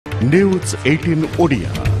News18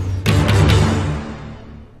 Odia.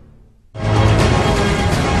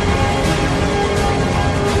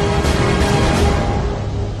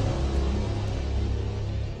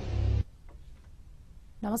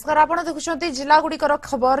 नमस्कार आपण देखुछंती जिला गुड़िकर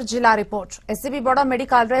खबर जिला रिपोर्ट। एससीबी बड़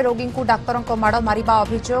मेडिकल रे रोगी को डाक्तर माड़ मारिबा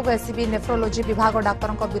अभियोग एससीबी नेफ्रोलोजी विभाग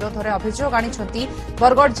डाक्तर विरोध में अभियोग आनी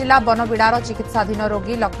बरगढ़ जिला बनबिड़ार चिकित्साधीन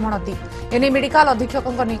रोगी लक्ष्मण दीप एने मेडिकल अधीक्षक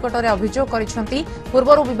निकट में अभियोग करिसेंती। पूर्व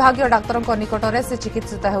विभाग डाक्तर निकट में से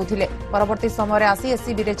चिकित्सित होउथिले। परवर्ती समय आसी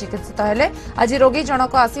एससीबी रे चिकित्सित हेले। आज रोगी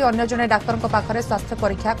जनक आसी अन्य जने डाक्तर पाखरे स्वास्थ्य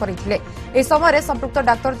परीक्षा करथिले। ए समय संपृक्त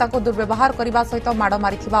डाक्तर ताको दुर्व्यवहार करबा सहित माड़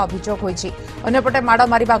मारिथिबा अभियोग होईछि। अन्यपटे माड़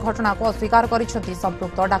मारिबा घटना को अस्वीकार करिसेंती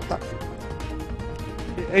संपृक्त डाक्तर।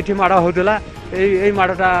 एठी माड़ होतला एई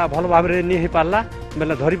माड़टा भल भाव रे नि हे पारला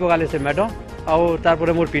बेले धरि पगाले से मैडम आउ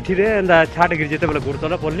तारपरे मोर पिठी रे छाट गिर जेते बेले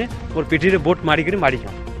गुरुतर पड़नी मोर पिठी रे बोट मारी करी मारी छ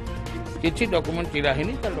किछि डॉक्यूमेंट चिरा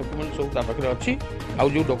हेनी तार डॉक्यूमेंट सब ता पाखरे अछि आउ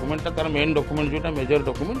जो डॉक्यूमेंट तार मेन डॉक्यूमेंट जोटा मेजर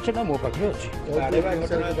डॉक्यूमेंट सेटा मो पाखरे अछि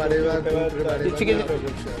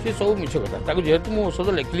से सब मिछ कथा ताको जेहेतु मो औषध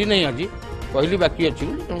लेखली नै आज कहली बाकी अछि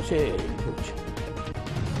त से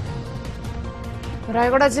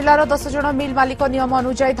रायगढ़ जिलार 10 जन मिल मालिक नियम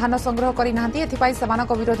अनुसार धान संग्रह करना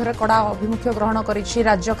विरोध में कड़ा अभिमुख्य ग्रहण करिछि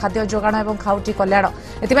राज्य खाद्य जोगाण और खाउटी कल्याण।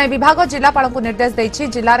 एथिपाई विभाग जिलापाल को निर्देश देछि।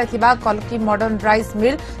 जिले में कल्की modern rice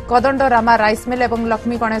mill कदंड Rama rice mill और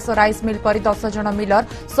लक्ष्मी गणेश राइस मिल पर 10 जन मिलर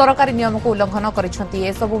सरकारी नियम को उल्लंघन करिसेंती।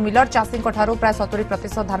 एसबू मिलर चाषी प्राय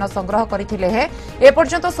 70% धान संग्रह करथिले हे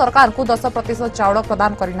एपर्यंत सरकार को 10% चाउल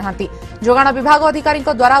प्रदान करना। जोगाण विभाग अधिकारी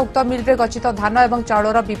द्वारा उक्त मिल में गच्छित धान और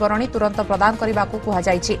चाउलर विवरणी तुरंत प्रदान करने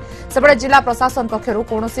सेबड़े जिला प्रशासन पक्षरु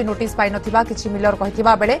कोनोसी नोटिस पाई नथिबा किछि मिलर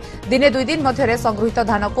कहिथिबा बेले दिने 2 दिन मध्यरे संग्रहित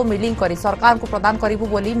धान को मिलिंग करी सरकार को प्रदान करिबु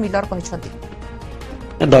बोली मिलर कहिसंती।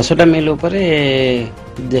 10टा मिल ऊपर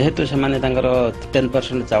जेहेतु से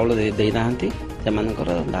 10% चाउल दे नाहंती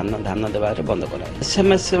धान देबारे बंद करा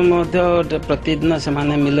एसएमएस प्रतिदिन से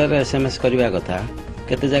मिलर एसएमएस करबा कथा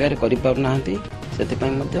केते जगह करि पार नाहंती सेति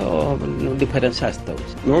डिफरेंस आस्ता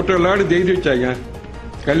नोट अलर्ट दे दे चाहिए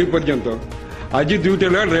काली पर्यंत आज 2टा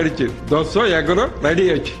अलर्ट रेडी 10 11 रेडी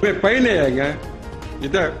अच्छे पाइने आज्ञा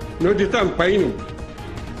इता नोटिस पाइन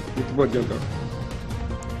पर्यंत।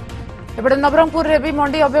 एबडे नवरंगपुर रे भी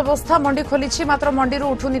मंडी अव्यवस्था मंडी खोली मात्र मंडी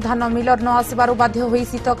उठुनी धान मिलर न आसबार बाध्य होई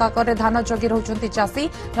शीत काकर धान जगी रहउचंती चाषी।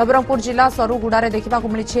 नवरंगपुर जिला सरुगुड़ा देखा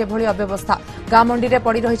मिली एभली अव्यवस्था। गाँ मंडी रे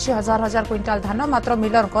पड़ी रही हजार हजार क्विंटाल धान मात्र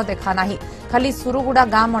मिलर को देखा नाही। खाली सुरुगुड़ा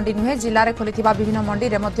गाँ मंडी नुहे जिले में खोली विभिन्न मंडी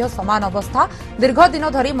में समान अवस्था। दीर्घ दिन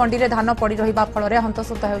धरी मंडी रे धान पड़ी रहिबा फल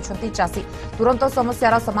हंतसंत होउचंती चाषी। तुरंत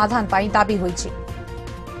समस्यार समाधान पाई दाबी होईछि।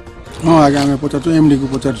 हां आगे हम पचारछु एमडी को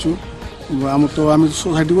पचारछु आम तो आम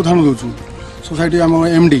सोसाइटी को धान दौचु सोसाइटी आम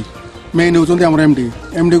एमडी मेन होती आम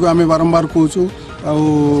एमडी को आम बारंबार कहूँ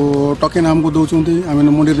आउ टकेन आमको दौरान आम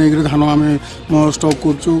मंडी नहीं धान आम स्टॉक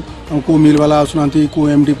करूँ को मिल वाला आसुना को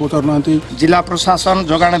एमडी पचारूना। जिला प्रशासन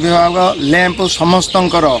जोगाण विभाग लैंप समस्त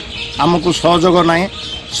आमको सहयोग ना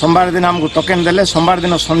सोमवार दिन आमको टकेन देले सोमवार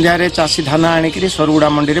दिन संध्यारे चाषी धान आणिक सरगुड़ा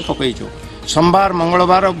मंडी में पकईचु। सोमवार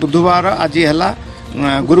मंगलवार बुधवार आज है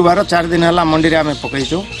गुरुवार 4 दिन है मंडी में आम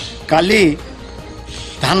पकईचु। काली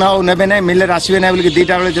धान आउ ने ना मिलर आसबे ना बोल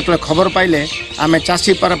 2टा बेले जो खबर पाइले आम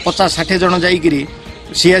चाषी पर 50-60 जन जाइए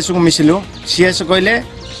सीएस को मिसिलु। सीएस कहले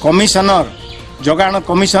कमिशनर जोगाण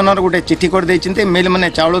कमिशनर गोटे चिठी कर देइचिंते मिल माने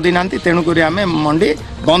चाउल दिना तेणुक आम मंडी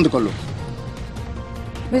बंद कलु।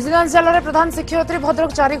 विजिलेंस जिले में प्रधान शिक्षयित्री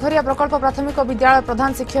भद्रक चारिघरिया प्रकल्प प्राथमिक विद्यालय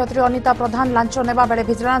प्रधान शिक्षयित्री अनिता प्रधान लांच नेबा बेले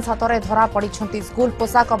विजिलेंस हाथ में धरा पड़ती। स्कूल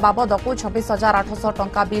पोशाक बाबद को 26,800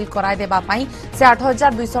 टंका बिल कराई देबा पई से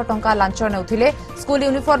 8,200 टंका लांच नेउथिले। स्कूल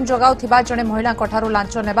यूनिफॉर्म जगाउथिबा जणे महिला कठारु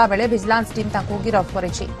लांच नेबा बेले विजिलेंस टीम ताकू गिरफ्त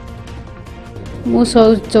करिछि। मु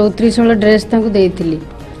 34 ड्रेस ताकू देइथिली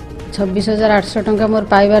 26,800 टंका मोर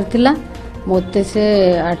पाइबार थिला मोते से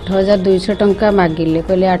 8,200 टंका मागिले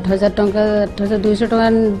कहले 8,200 टंका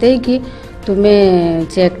देकी तुम्हें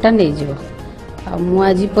चेकटा नहीं जीव मु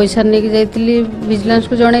आज पैसा नहीं जाइली विजिलेंस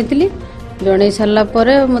को जनईली जन सारा पर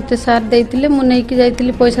मते सार देते मु नहीं कि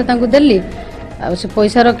जाइली पैसा तांको देली आ से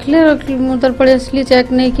पैसा रखिले मु तर पळे असली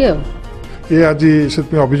चेक नहीं कि ये आज से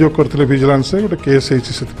अभियोग करते विजिलेंस से गोटे केस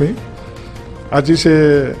है आज से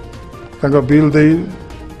बिल दे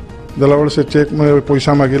देला बेले से चेक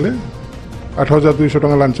पैसा मागिले 8,200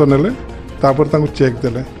 टंका लांच नेले तापर चेक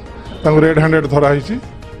देले रेड हैंडेड धराई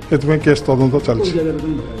केस तदंत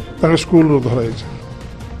चलती स्कूल धराई।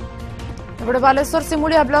 एपटे बालेश्वर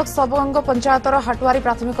सिमुलिया ब्लॉक सबंग पंचायतर हाटुआरी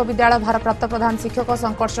प्राथमिक विद्यालय भारप्राप्त प्रधान शिक्षक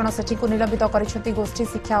संकर्षण सेठी को निलंबित करिसेंती गोष्ठी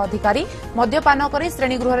शिक्षा अधिकारी मद्यपान करी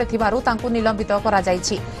श्रेणीगृह रे थिबारु तांकु निलंबित करा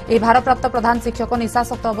जायछि। ए भारप्राप्त प्रधान शिक्षक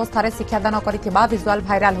निशासक्त अवस्था रे शिक्षादान करिथिबा विजुअल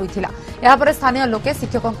भाइराल होइथिला। एहा परे स्थानीय लोके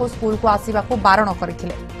शिक्षकଙ୍କୁ स्कूल को आसीबाकू बारण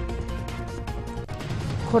करिथिले।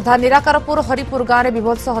 खोर्धा निराकारपुर हरिपुर गांव में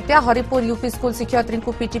विभत्स हत्या हरिपुर यूपी स्कूल शिक्षयित्री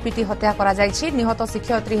को पिटी पिटी हत्या करा जायछि। निहत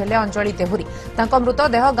शिक्षयित्री हेले अंजलि देहुरी तांको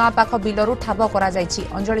मृतदेह गां पाख बिलरू ठाब करा जायछि।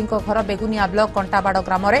 अंजलि घर बेगुनिया ब्लॉक कंटाबाड़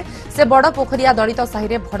ग्राम में से बड़ पोखरिया दलित साही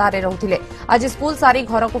रे भड़ारे रहुथिले। आज स्कूल सारी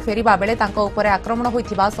घर को फेरिबा बेले तांको उपरे आक्रमण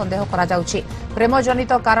होइथिबा संदेह करा जाउछि।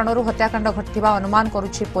 प्रेमजनित कारणरू हत्याकांड घटिथिबा अनुमान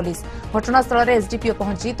करुछि पुलिस। घटनास्थल रे एसडीपीओ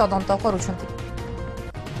पहुंची तदंत करुछंती।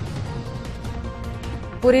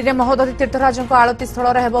 पुरी में महोदधी तीर्थराजों आलती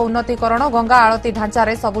स्थल हेब उन्नतीकरण गंगा आलती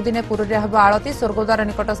ढांचारे सबुदिने पुरी हेब आलती स्वर्गद्वार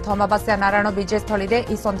निकटस्थ अमावास्या नारायण विजय स्थली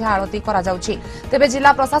में संध्या आलती करा जाउछि। तेबे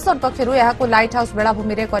जिला प्रशासन पक्षरु एहाकु लाइट हाउस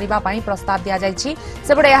बेलाभूमि रे करिबा पई प्रस्ताव दिया जायछि।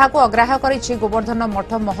 सेबडे एहाकु अग्राह्य करिछि गोवर्धन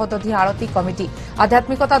मठ महोदधी आलती कमिटी।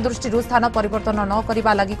 आध्यात्मिकता दृष्टि स्थान परिवर्तन न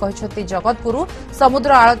करिबा लागि कहिसथि जगतगुरु।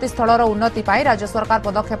 समुद्र आलती स्थलर उन्नति पई राज्य सरकार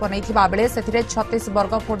पदक्षेप नैथिबा बेले सेथिरे 36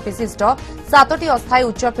 वर्ग फुट विशिष्ट 7टी अस्थायी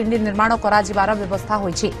उच्चपिंडी निर्माण करा जिबार व्यवस्था होइछि।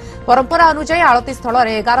 परंपरा अनुसार आलती स्थल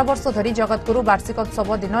 11 वर्ष धरी जगतगुरु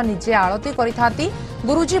वार्षिकोत्सव दिन निजे आलती करिथांती।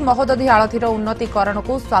 गुरुजी महोदधी आलतीर उन्नतीकरण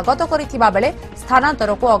को स्वागत करिथिबा बेले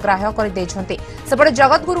स्थानांतर को अग्राह्य कर दैछंती। सेपटे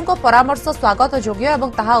जगतगुरु को परामर्श स्वागत योग्य एवं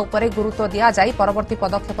ताहा उपरे गुरुत्व दिया जाई परवर्ती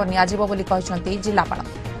पदक्षेप नियाजिबो बोली कहिसंती जिल्लापाल।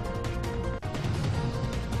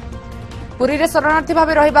 पुरी रे शरणार्थी भाव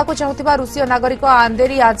रहिबाकू चाहुथिबा रूसीय नागरिक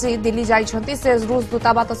आंदेरी आज दिल्ली जाइछंती। से रूस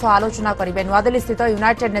दूतावास सह आलोचना करिवे। नुआदिल्ली स्थित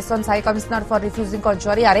United Nations high commissioner for refusing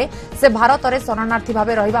जरिया से भारत में शरणार्थी भाव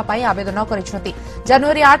रहिबा पई आवेदन करिछंती।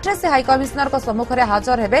 जनवरी 8 रे से हाई कमिशनर को सम्मुख रे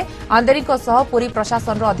हाजर हेबे। आंदेरी को सह पुरी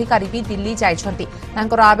प्रशासन रो अधिकारी भी दिल्ली जाइछंती।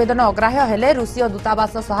 तांकर आवेदन अग्राह्य हेले रूसीय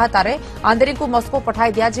दूतावास सहायता रे आंदेरी को मस्को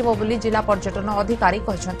पठाई दिया जिवो बोली जिला पर्यटन अधिकारी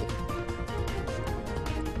कहिछंती।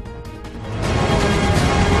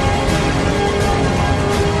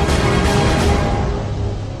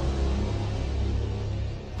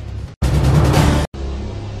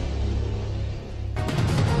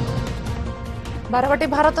 बारवाटी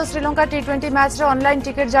भारत श्रीलंका टी20 मैच रे ऑनलाइन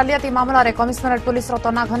टिकेट जालियाती मामला रे कमिशनरेट पुलिस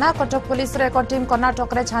तनाघना। कटक पुलिस रे एक टीम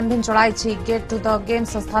कर्नाटक रे छानबीन चलाई। गेट टू द गेम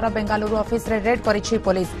संस्थार बेंगालुरु ऑफिस रे रेड करिछि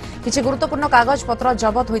पुलिस। किछि गुरुत्वपूर्ण कागज पत्र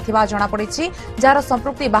जबत होइथिबा जणा पड़िछि। जार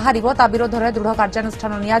संपृक्ति बाहरिबो ता विरोध रे दृढ़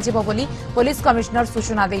कार्यानुष्ठान नियाजिबो बोली पुलिस कमिशनर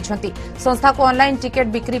सूचना दैछंती। संस्था को ऑनलाइन टिकेट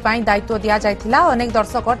बिक्री पई दायित्व दिया जायथिला। अनेक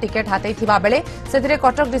दर्शक टिकेट हातेइथिबा बेले सेथिरे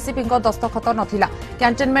कटक डीसीपी को दस्तखत नथिला।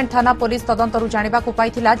 कैंटोनमेंट थाना पुलिस तदंतरु जानिबाकू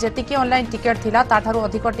पाइथिला जेतिकी ऑनलाइन टिकेट थिला ताठारु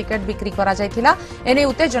अधिक टिकेट बिक्री करा जायथिला। एने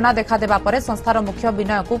उत्तेजना देखा देबा परे संस्थार मुख्य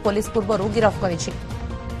विनय को पुलिस पूर्वरु गिरफ्त करिछि।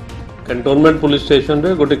 कैंटोनमेंट पुलिस स्टेशन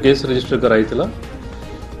रे गोटे केस रजिस्टर कराइथिला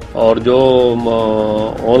और जो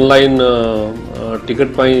ऑनलाइन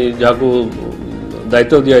टिकट पाई जाको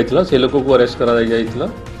दायित्व दिया जाइथिला से लोक को अरेस्ट करा जाइथिला।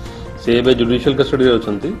 से एबे जुडिशियल कस्टडी रे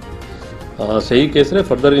अछंती। सही केस रे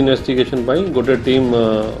फर्दर इन्वेस्टिगेशन पाई गोटे टीम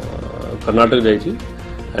कर्नाटक जाइछि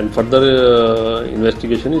and further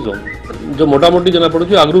investigation is on. जो मोटा मोटी जना पड़ू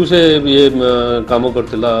आगरू से ये काम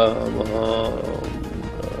करथिला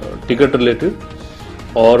टिकट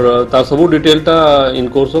रिलेटेड और ता सबू डिटेलटा इन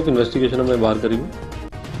कोर्स ऑफ इन्वेस्टिगेशन में बाहर करिबो।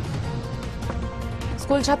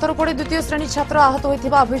 स्कूल छात्र कोड़े द्वितीय श्रेणी छात्र आहत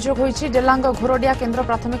होइथिबा अभियोग होइछि। डेलांग घोरडिया केन्द्र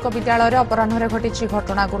प्राथमिक विद्यालय अपराह्न घटिछि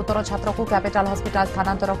घटना। गुरुतर छात्र को कैपिटाल हॉस्पिटल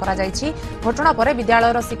स्थानांतर करा जायछि। घटना पर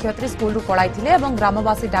विद्यालयर शिक्षयित्री स्कूल पळाइथिले एवं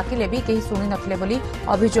ग्रामवासी डाकिले भी केही सुनि नथिले बोली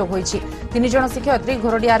अभियोग होइछि। 3 जण शिक्षयित्री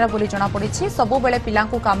घोरडियार बोली जणा पड़िछि। सबु बेले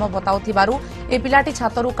पिलांकु काम बताउथिबारु ए पिलाटी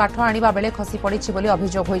छात्रु काठ आनिबा बेले खसी पड़िछि बोली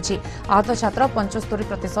अभियोग होइछि। आहत छात्र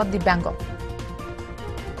 75% दिव्यांग।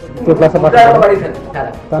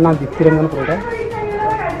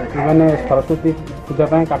 मैंने सरस्वती पूजा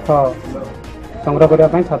काठ संग्रह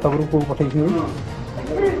करने छातगुरु को पठे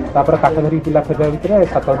काठ धरिकी पिला खोजा भितर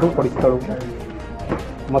छातगुरु पड़ी तलू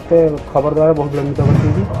मत खबर द्वारा बहुत विलंबित कर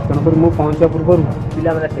तेणुक मुझे पहुँचा पूर्व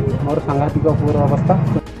मोर सांघातिक पूर्व अवस्था।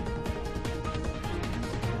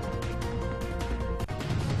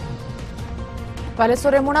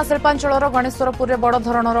 बालेश्वर रेमुणा शिल्पांचल गणेश्वरपुर में बड़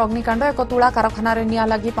धरणर अग्निकांड। एक तुला कारखाना निया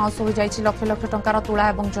लगी पाउंस हो जाइछि। लक्ष लक्ष टंकार तुला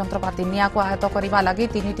और जंत्रपाति निया को आहत करने लगी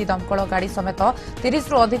 3टी दमकल गाड़ी समेत 30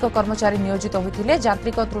 रु अधिक कर्मचारी नियोजित होते।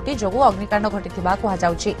 यांत्रिक त्रुटि जोगु अग्निकांड घटिथिबा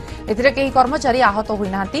कुहाଯାଉଛି। एथिरे केही कर्मचारी आहत होई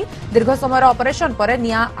नाहांती। दीर्घ समय ऑपरेशन पर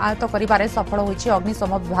निया आहत करिबारे सफल होइछि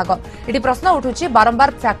अग्निशम विभाग। एटी प्रश्न उठुछि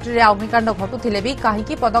बारंबार फैक्ट्री रे अग्निकांड घटुथिले भी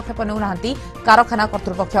काहेकि पदक्षेप नेउ नाहांती कारखाना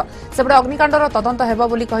कर्तृपक्ष। सेबडे अग्निकांडर तदंत हेबो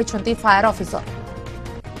बोली कहिसंती फायर ऑफिसर।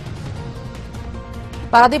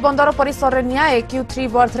 पारादीप बंदर परिसर में निया AQ3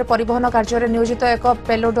 बर्थ रे परिवहन कार्य नियोजित एक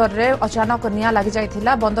पेलोडर रे अचानक निया लगी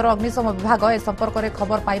जाइथिला। बंदर अग्निशम विभाग ए संपर्क में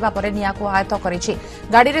खबर पाइबा परे निया को आयत्त करिछि।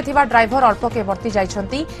 गाड़ी रे थिबा ड्राइवर अल्प के वर्ती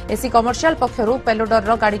जाइछंती। एसी कमर्शियल पक्षरु पेलोडर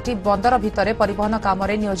रो गाड़ीटी बंदर भितरे परिवहन काम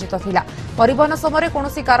रे नियोजित थिला। परिवहन समय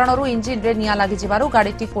कोनोसी कारणरू इंजिन रे निया लगी जिबारु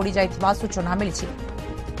गाड़ीटी पोड़ी जाइथिबा सूचना मिलिछि।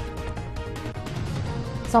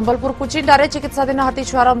 संबलपुर कुचिंडारे चिकित्साधीन हाथी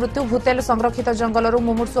छुआर मृत्यु। भूतेल संरक्षित जंगलरू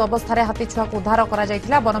मुमूर्षु अवस्था हाथी छुआ को उद्धार करा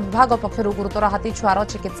जायथिला। वन विभाग पक्षरु गुरुतर हाथी छुआर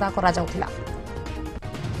चिकित्सा करा जाउथिला।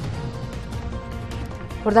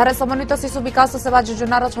 खुर्धारे समन्वित शिशु विकास सेवा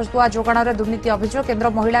योजनार छतुआ जोगाण में दुर्नीति अभियोग। केन्द्र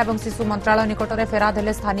महिला और शिशु मंत्रालय निकट में फेराद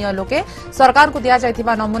हेले स्थानीय लोके। सरकार को दिया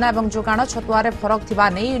जायथिबा नमूना और जोगाण छतुआ फरक थिबा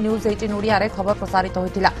नहीं न्यूज 18 ओडिया रे खबर प्रसारित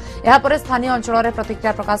होइतिला। एहा परे स्थानीय अंचल में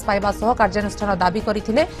प्रतिक्रिया प्रकाश पाइबा सह कार्यानुष्ठान दाबी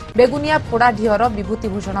करथिले बेगुनिया पोड़ाढीर विभूति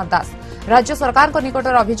भूषण दास। राज्य सरकार निकट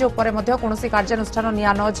अभियोग पर कौनसी कार्यानुष्ठान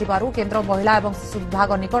निया न जिबारु केन्द्र महिला और शिशु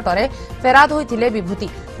विभाग निकट में फेराद होइतिले विभूति।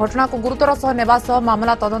 घटना को गुरुतर सह नेबा सह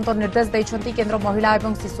मामला तदंत निर्देश दैछंती केन्द्र महिला और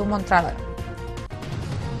शिशु मंत्रालय।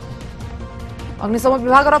 अग्निशम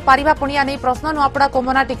विभाग पारिबा पुणिया नहीं प्रश्न। नुआपड़ा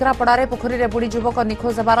कोमना टिकरापड़ा पोखरी में बुड़ी युवक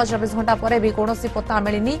निखोज होबार 24 घंटा पर भी कौनसी पत्ता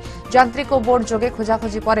मिलनी। यांत्रिक बोर्ड जोगे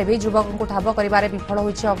खोजाखोजी पर भी युवक को ठाब कर विफल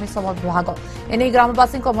होइछि अग्निशम विभाग। एने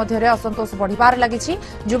ग्रामवासी मध्य असंतोष बढ़िबार लागिछि।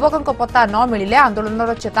 युवक पत्ता न मिलिले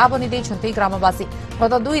आंदोलन चेतावनी दैछंती ग्रामवासी।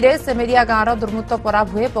 गत 2 रे सेमेरिया गाँवर दुर्मृत्त परा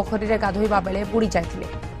भुए पोखरी में गाधोइबा बेले बुड़ी जाइथिले।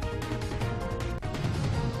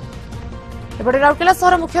 एपटे राउरकेला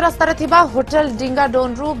सहर मुख्य रास्तार थिबा होटेल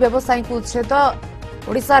डिंगाडोनरू व्यवसायी को उच्छेद।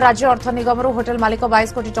 ओडिशा राज्य अर्थ निगम होटेल मालिक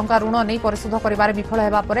 22 कोटी टंका ऋण नहीं परिशोध करिबारे विफल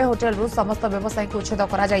हेबा परे होटेल समस्त व्यवसायी को उच्छेद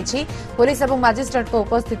करा जायछि। पुलिस और मजिस्ट्रेट को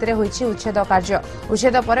उपस्थित रे होइछि उच्छेद कार्य।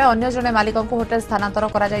 उच्छेद पर अन्य जने मालिक को होटेल स्थानांतर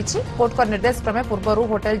करा जायछि। कोर्ट का निर्देश क्रमे पूर्वरु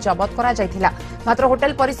होटेल जबत करा जायथिला। मात्र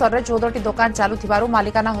होटेल परिसर रे 14टी दुकान चालुथिबारु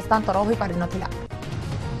मालिकाना हस्तांतर होई पारि नथिला।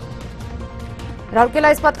 राउरकेला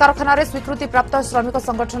इस्पात कारखाना स्वीकृति प्राप्त श्रमिक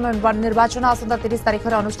संगठन निर्वाचन आसंता 30 तारिख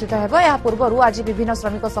में अनुष्ठित होब। यह पूर्व आज विभिन्न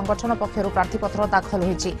श्रमिक संगठन पक्षर प्रार्थीपत्र दाखल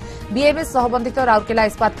होइछि। बीएमएस सहबंधित राउरकेला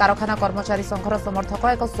इस्पात कारखाना कर्मचारी संघर समर्थक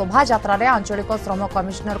एक शोभा यात्रा आंचलिक श्रम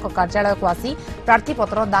कमिशनर कार्यालय को आसी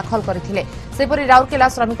प्रार्थीपत्र दाखल करथिले। सेपरि राउरकेला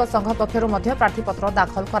श्रमिक संघ पक्षर प्रार्थीपत्र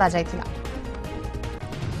दाखल करा जायथिला।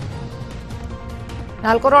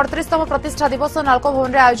 नाल्कोर 38तम प्रतिष्ठा दिवस। नाल्को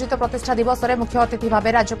भवन में आयोजित प्रतिष्ठा दिवस में मुख्य अतिथि भाव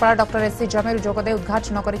राज्यपाल डॉक्टर एससी जमीर जोगदे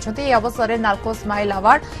उद्घाटन करिसेंती। ए अवसर में NALCO smile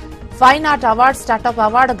award, fine art award, startup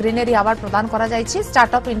award, greenery award प्रदान करा जायछि।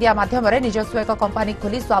 स्टार्टअप इंडिया माध्यम निजस्व एक कंपनी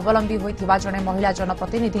खोली स्वावलंबी होइथिबा जने महिला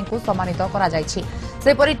जनप्रतिनिधि को सम्मानित करा जायछि।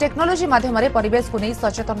 सेपरि टेक्नोलोजी माध्यम परिवेश को नहीं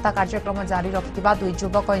सचेतनता कार्यक्रम जारी रखिथिबा 2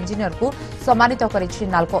 युवक इंजीनियर को सम्मानित करिछि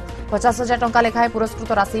नाल्को। 50,000 टंका लेखाएं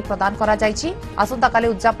पुरस्कृत राशि प्रदान करा जायछि। आसंताकाली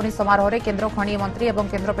उद्यापनी समारोह में केन्द्र खनि मंत्री और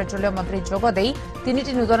केन्द्र पेट्रोलियम मंत्री जोगदे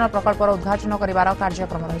 3टी नूतन प्रकल्पर उद्घाटन करिवार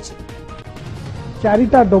कार्यक्रम रहिछि।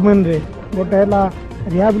 4टा डोमेन रे गोटेला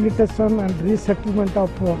rehabilitation and resettlement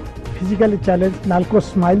of physically challenge NALCO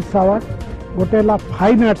smiles award, गोटेला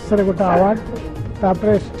fine arts रे गोटे अवार्ड,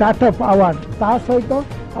 तापर स्टार्टअप अवार्ड, ता सहित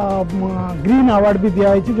ग्रीन अवार्ड भी दिया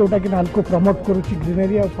है जोटा कि नाल्को प्रमोट करुच्ची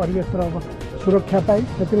ग्रीनरी और परिवेश सुरक्षा पाई।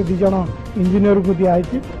 से 2 जन इंजीनियर को दिया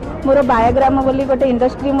है। मोर बायोग्राम बोली गोटे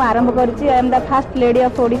इंडस्ट्री मु आरंभ करुच्ची। I am the first lady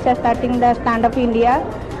of Odisha starting the stand up India.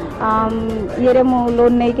 ये मु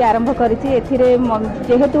लोन नहीं कि आरंभ करिछि।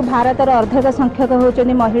 जेहेतु भारतर अर्धेक संख्यक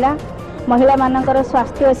होचनी महिला, महिला मानकर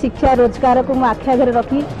स्वास्थ्य शिक्षा रोजगार को मु आखि आगे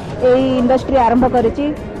रखी यही इंडस्ट्री आरंभ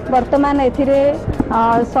करिछि। वर्तमान एथिरे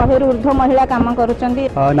 100 रु ऊर्ध्व महिला काम करुचंदी।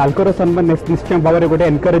 नाल्कोर सम्मान निश्चय भाव में गोटे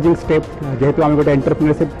एनकरेजिंग स्टेप जेहेतु आम गोटे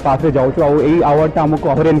एंटरप्रेन्योरशिप पाथ रे जाउछु। यही अवार्ड आमको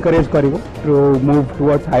और encourage करिवो to move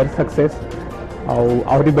towards higher success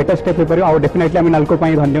और बेटर स्टेप हो पार। डेफिनेटली आम नाल्को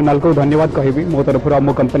नाल्को धन्यवाद कहबी मो तरफ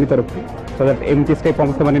मो कंपनी तरफ सो दैट एमती स्टेप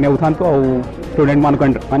समस्त मैंने नेउथांतु और स्टूडेंट मान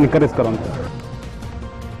एनकरेज करंतु।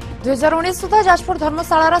 2019 सुधा जाजपुर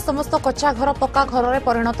धर्मशालार समस्त कच्चा घर पक्का घर में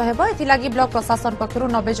परिणत हेब। एथिलागि ब्लॉक प्रशासन पक्षरु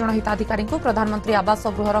 90 जन हिताधिकारी को प्रधानमंत्री आवास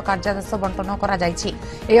गृहर कार्यादेश बंटन करा जायछि।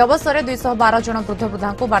 ए अवसर में 212 जन वृद्ध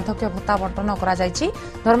वृद्धा को वार्धक्य भत्ता बंटन करा जायछि।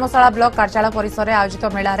 धर्मशाला ब्लॉक कार्यालय परिसर में आयोजित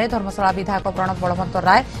मेला रे धर्मशाला विधायक प्रणव बलवंत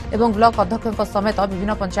राय और ब्लॉक अध्यक्ष समेत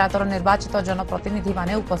विभिन्न पंचायतर निर्वाचित जनप्रतिनिधि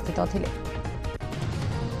माने उपस्थित थिले।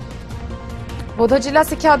 बौद्ध जिला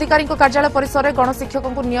शिक्षा अधिकारी कार्यालय परिसर में गणशिक्षक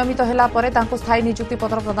को नियमित होला परे तांको स्थायी नियुक्ति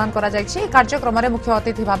पत्र प्रदान करा जायछि। कार्यक्रम में मुख्य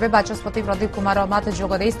अतिथि भाव बाचस्पति प्रदीप कुमार अमात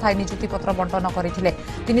जोगदे स्थायी नियुक्ति पत्र बंटन करथिले।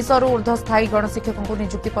 300 रु ऊर्ध्व स्थायी गणशिक्षक को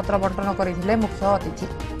नियुक्ति पत्र बंटन करथिले मुख्य अतिथि।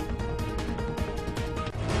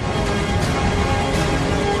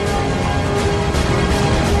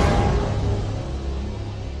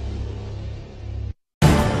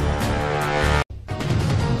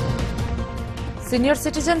 सीनियर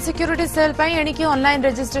सिटीजन सिक्यूरिटी सेल पर एणिकी ऑनलाइन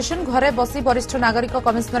रजिस्ट्रेशन घरे बसी वरिष्ठ नागरिक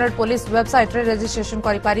कमिशनरेट पुलिस वेबसाइट रे रजिस्ट्रेशन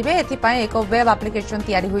करेंगे एथिपाई एक वेब एप्लिकेशन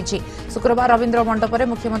तैयारी होईछि। शुक्रवार रवींद्र मंडपरे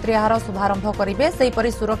मुख्यमंत्री यार शुभारंभ करेंगे।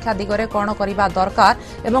 सेहीपरि सुरक्षा दिगरे कौन करबा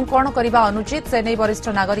दरकार एवं कौन करबा अनुचित से नहीं वरिष्ठ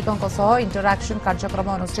नागरिकों सह इंटरैक्शन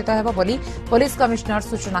कार्यक्रम अनुष्ठित हेबो बोली पुलिस कमिशनर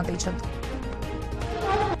सूचना दैछन्ति।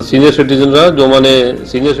 सीनियर सिटीजन जो माने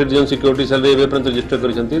सीनियर सिटीजन सिक्योरिटी सेल रे पर्यंत register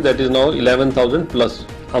करिसंती that is now 11,000 plus.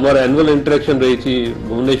 हमार एनुअल इंटरेक्शन रही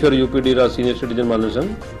भुवनेश्वर यूपीडी रा सीनियर सिटीजन मानसन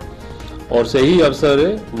और से ही अवसर रे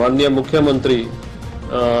माननीय मुख्यमंत्री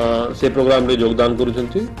से प्रोग्राम रे योगदान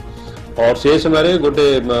करुछंती और से समय गोटे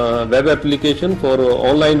web application for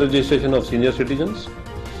online registration of senior citizens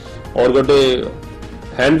और गोटे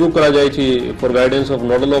हैंडबुक करा जायछि for guidance of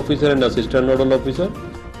nodal officer and assistant nodal officer.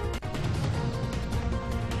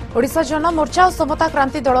 Odisha जन मोर्चा और समता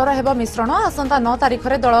क्रांति दलर हेबो मिश्रण। आसंता 9 तारिख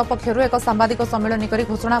में दल पक्षरु एक सांबादिक सम्मेलन करी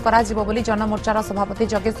घोषणा करा जिवो बोली जनमोर्चार सभापति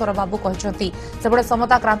जगेश्वर बाबू कहिसंती। सेबडे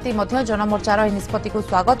समता क्रांति मध्य जनमोर्चार एही निष्पत्ति को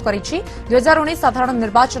स्वागत करिछि। 2019 साधारण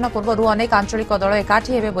निर्वाचन पूर्व अनेक आंचलिक दल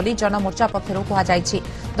एकाठी हेबे बोली जनमोर्चा पक्षरु कहा जायछि।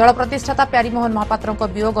 दल प्रतिष्ठाता प्यारीमोहन महापात्रक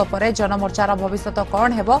वियोग पर जनमोर्चार भविष्यत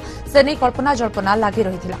कौन हेबो से नहीं कल्पना जल्पना लागि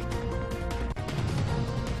रहिथिला।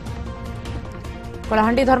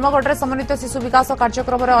 कलाहांडी धर्मगढ़ समन्वित शिशु विकास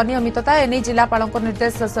कार्यक्रम अनियमितता एने जिलापाल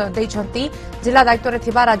निर्देश देइछंती। जिला दायित्व में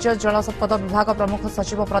थिबा राज्य जल संपद विभाग प्रमुख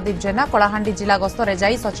सचिव प्रदीप जेना कलाहांडी जिला गस्त रे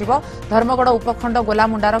जाई सचिव धर्मगढ़ उपखंड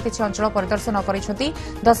गोलामुंडार किछि अंचल परिदर्शन करिसंती।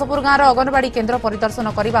 दसपुर गाँवर अंगनवाड़ी केन्द्र परिदर्शन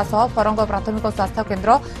करने सह फरंग प्राथमिक स्वास्थ्य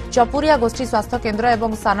केन्द्र चपुरिया गोष्ठी स्वास्थ्य केन्द्र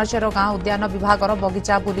और सानचेर गाँ उद्यान विभाग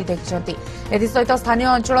बगीचा बुली देखिछंती। एथिसहित स्थानीय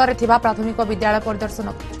अंचल में थिबा प्राथमिक विद्यालय परिदर्शन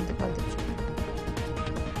करिसंती।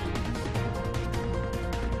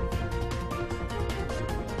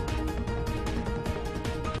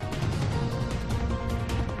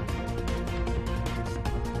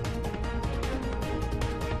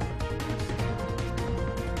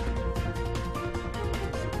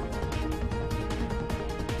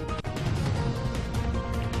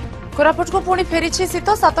 कोरापुट को पुणी फेरी शीत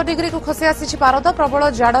 7 डिग्री को खसी आसी पारद। प्रबल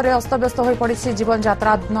जाड़े अस्तव्यस्त हो पड़ी जीवन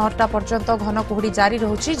यात्रा 9टा पर्यंत घन कुहुड़ी जारी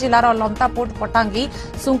रहुछि। जिलार लंतापुट पटांगी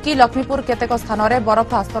सुंकी लक्ष्मीपुर केतेक स्थान में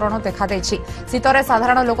बरफ आस्तरण देखादेछि। शीतरे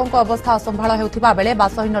साधारण लोकों अवस्था असंभाळ हेउथिबा बेले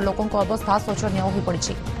बासहीन लोकों अवस्था शोचनीय हो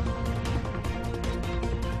पड़ी।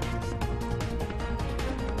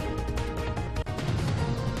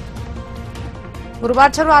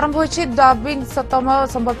 गुरुवार आरंभ होइछि 22तम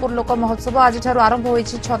संबलपुर लोक महोत्सव। आज आरंभ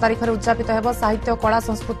होइछि 6 तारिख में उद्यापित हेब साहित्य कला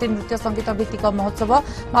संस्कृति नृत्य संगीत भित्तिक महोत्सव।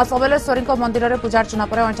 मां सबलेश्वरी मंदिर में पूजार्चना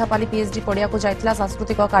पर अंठापाली पीएचडी पड़िया को जाइथिला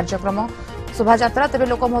सांस्कृतिक कार्यक्रम शोभायात्रा। तेज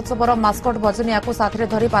लोक महोत्सवर मास्कट भजनिया को साथरे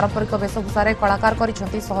धरी पारंपरिक वेशभूषा कलाकार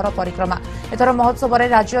करिसेंति सहर परिक्रमा। एथर महोत्सव में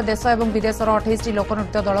राज्य देश और विदेशर 28टी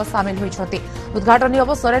लोकनृत्य दल सामिल होइछंती। उद्घाटनी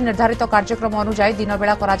अवसर निर्धारित कार्यक्रम अनुसार दिन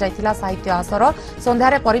बेला करा जाइथिला साहित्य आसर।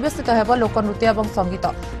 संध्यारे परिवेशित हेब लोकनृत्य और संगीत।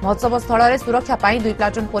 महोत्सव स्थल में सुरक्षा पाई 2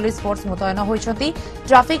 प्लाटून पुलिस फोर्स मुतयन होइछंती।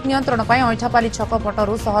 ट्राफिक नियंत्रण पाई अंठापाली छक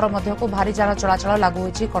पटरू सहर मध्यकू भारी जान चलाचल लागू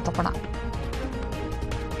होइछि कटकणा।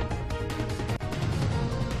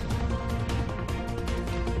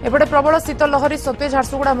 एपटे प्रबल शीत लहरी सत्वे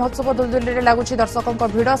झारसुगुड़ा महोत्सव दुलदुली में लगुच दर्शकों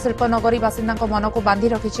भिड़। शिल्पनगरी बासिंदा मन को बांधि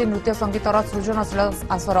रखी नृत्य संगीतर सृजनशील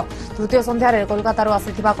आसर। तृतीय संध्यार कोलकाता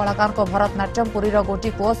आसिथिबा कलाकार भरतनाट्यम पुरीर गोटी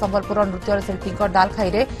पुओ संबलपुर नृत्य शिल्पी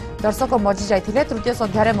डालखाई दर्शक मजी जाइथिले। तृतीय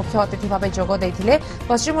संध्यार मुख्य अतिथि भाव जोग देइथिले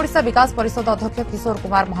पश्चिम ओडिशा विकास परिषद अध्यक्ष किशोर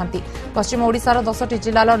कुमार महांती। पश्चिम ओडिशार 10टी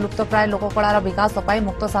जिलार लुप्तप्राय लोककलार विकास पाई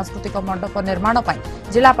मुक्त सांस्कृतिक मंडप निर्माण पाई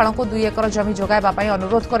जिलापाल 2 एकर जमी जोगाइबा पाई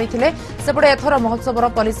अनुरोध करथिले। सेपटे एथर महोत्सवर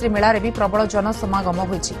पलिश्री मेला भी प्रबल जनसमागम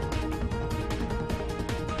होइछि।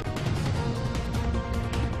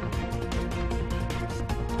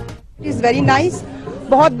 It is very nice.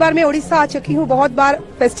 बहुत बार मैं उड़ीसा आ चुकी हूँ, बहुत बार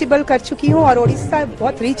फेस्टिवल कर चुकी हूँ और उड़ीसा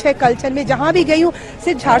बहुत रिच है कल्चर में। जहाँ भी गई हूँ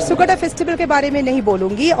सिर्फ झारसुगुड़ा फेस्टिवल के बारे में नहीं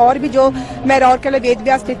बोलूंगी, और भी जो मैं राउरकेला वेद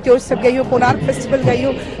व्यास नृत्योत्सव गई हूँ, कोणार्क फेस्टिवल गई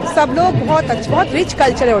हूँ, सब लोग बहुत अच्छा, बहुत रिच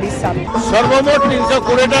कल्चर है उड़ीसा में। सर्वमोट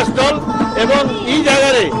 320 स्टल एवं ई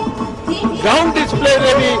जगह ग्राउंड डिस्प्ले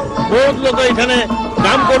रे भी बहुत लोग एठाने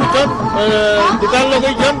काम करूछन, दुकान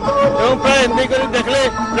लगैछन एवं प्राय एंदी करी देखले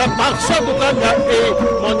प्राय 500 दुकान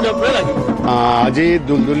मंच पे लगी। आज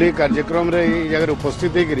दुलदुली कार्यक्रम रे ई जगह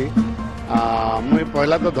उपस्थित हेकरी मुझे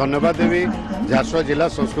पहला तो धन्यवाद देवी झारसुगुड़ा जिला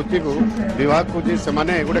संस्कृति को विभाग को जी से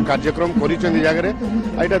गोटे कार्यक्रम कर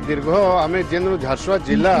दीर्घ आम जेन झारसुगुड़ा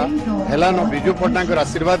जिला हेलान विजु पट्टनायक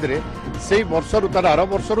आशीर्वाद रे से वर्ष तार आर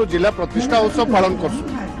वर्ष जिला प्रतिष्ठा उत्सव पालन करसु।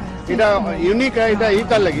 यहाँ यूनिक है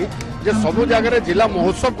यहाँ लगी जे सबू जगह जिला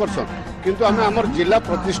महोत्सव करसन किंतु आम आमर जिला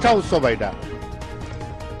प्रतिष्ठा उत्सव यहाँ।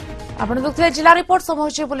 जिला रिपोर्ट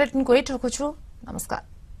समूह बुलेटिन को रखुछु। नमस्कार।